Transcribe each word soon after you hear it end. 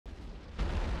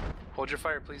Hold your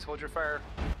fire, please. Hold your fire.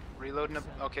 Reloading up.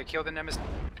 Okay, kill the nemesis.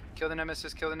 Kill the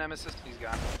nemesis. Kill the nemesis. He's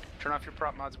gone. Turn off your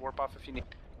prop mods. Warp off if you need.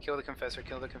 Kill the confessor.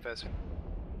 Kill the confessor.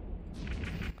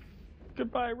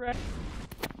 Goodbye, Rat.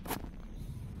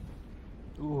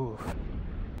 Ooh.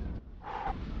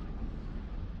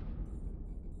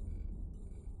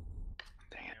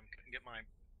 Dang it. Couldn't get my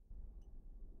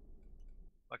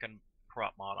fucking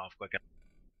prop mod off quick.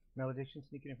 Malediction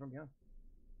sneaking in from behind.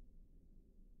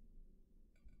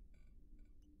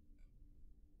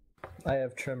 I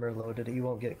have trimmer loaded, he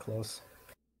won't get close.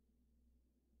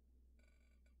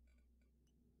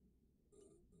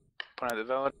 Point out the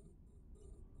valid.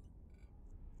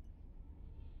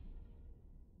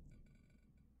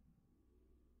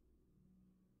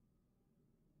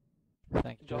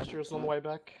 Thank you, Jack. Industrial's on the way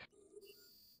back.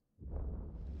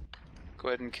 Go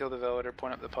ahead and kill the validator.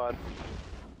 Point up the pod.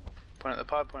 Point up the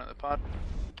pod. Point up the pod.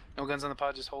 No guns on the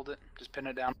pod. Just hold it. Just pin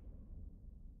it down.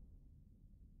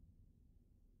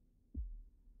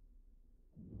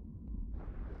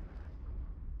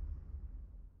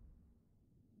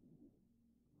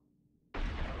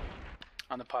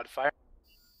 On the pod, fire.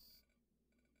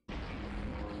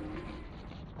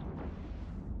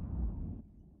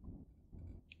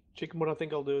 Chicken, what I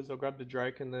think I'll do is I'll grab the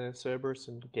Drake and the Cerberus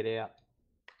and get out.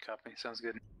 Copy. Sounds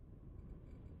good.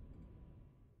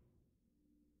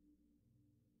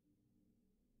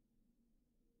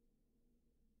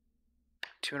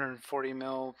 $240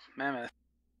 mil mammoth.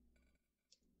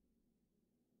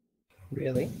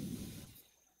 Really?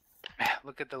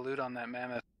 Look at the loot on that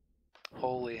mammoth.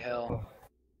 Holy hell.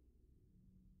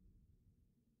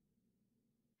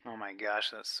 Oh my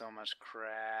gosh, that's so much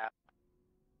crap.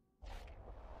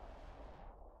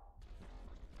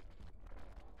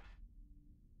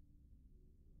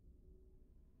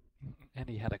 And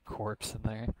he had a corpse in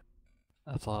there.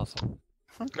 That's awesome.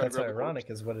 That's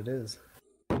ironic is what it is.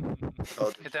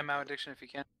 Hit that malediction if you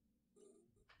can.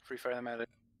 Free fire the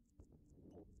malediction.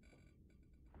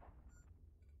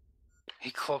 He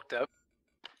cloaked up.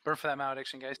 Burn for that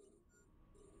malediction, guys.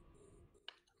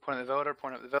 Point at the voter,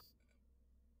 point up the voter.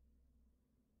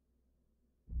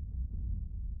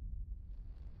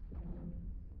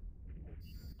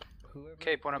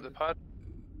 Okay, point up the pod.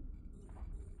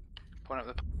 Point up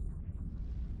the pod.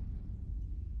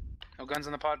 No guns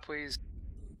on the pod, please.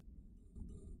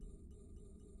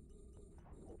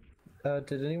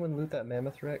 Did anyone loot that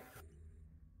mammoth wreck?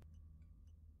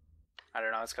 I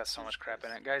don't know, it's got so much crap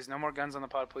in it. Guys, no more guns on the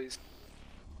pod, please.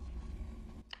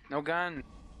 No gun.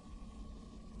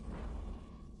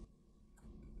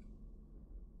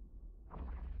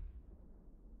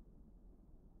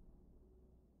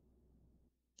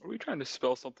 Are we trying to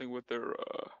spell something with their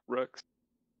Rex?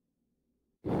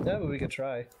 Yeah, but we could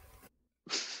try.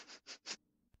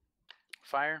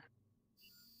 Fire.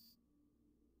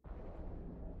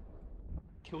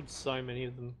 Killed so many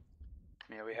of them.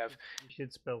 Yeah, we have. You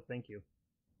should spell thank you.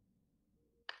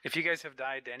 If you guys have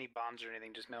died to any bombs or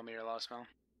anything, just mail me your lost mail.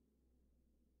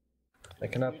 I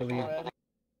cannot believe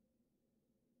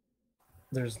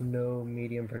there's no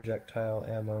medium projectile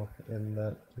ammo in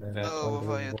that.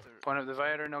 Point up the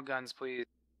Viator, no guns, please.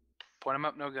 Point him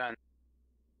up, no gun.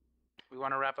 We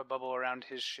want to wrap a bubble around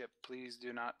his ship. Please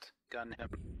do not gun him.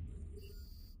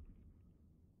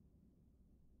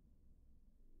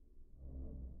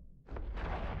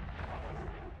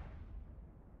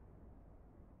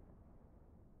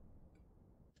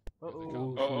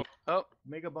 Uh-oh. Oh,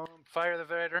 Mega bomb. fire the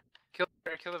Viator. Kill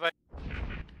the Viator.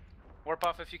 Warp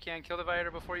off if you can. Kill the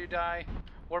Viator before you die.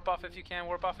 Warp off if you can.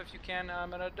 Warp off if you can. I'm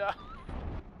gonna die.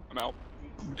 I'm out.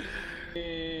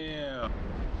 Yeah.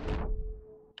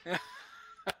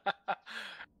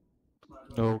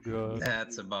 Oh god.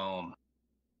 That's a bomb.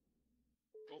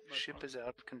 Ship is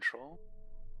out of control.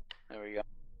 There we go.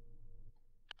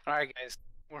 Alright guys,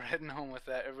 we're heading home with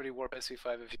that. Everybody warp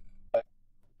SV5 if you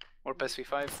warp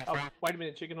SV5. Oh, wait a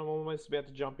minute, Chicken, I'm almost about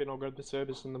to jump in. I'll grab the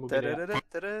Cerberus and then we'll get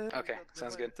out. Okay,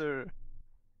 sounds good.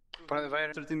 Point of the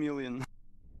Viator. 30 million.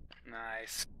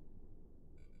 Nice.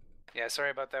 Yeah, sorry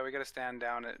about that. We gotta stand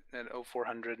down at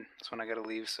 0400. That's when I gotta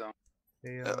leave, so.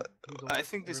 Hey, I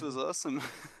think this was awesome.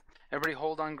 Everybody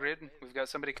hold on grid. We've got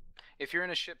somebody. If you're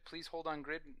in a ship, please hold on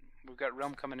grid. We've got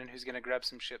Realm coming in who's gonna grab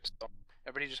some ships. So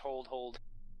everybody just hold.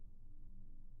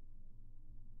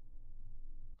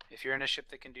 If you're in a ship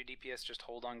that can do DPS, just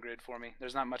hold on grid for me.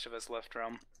 There's not much of us left,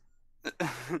 Realm.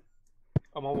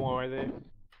 I'm on my way there.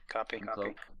 Copy.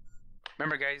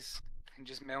 Remember, guys,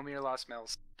 just mail me your lost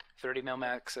mails. 30 mil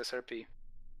max SRP.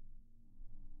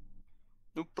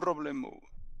 No problemo.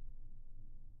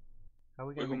 How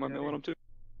we Wait, gonna who am I mailing them to?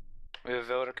 We have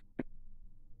Velder.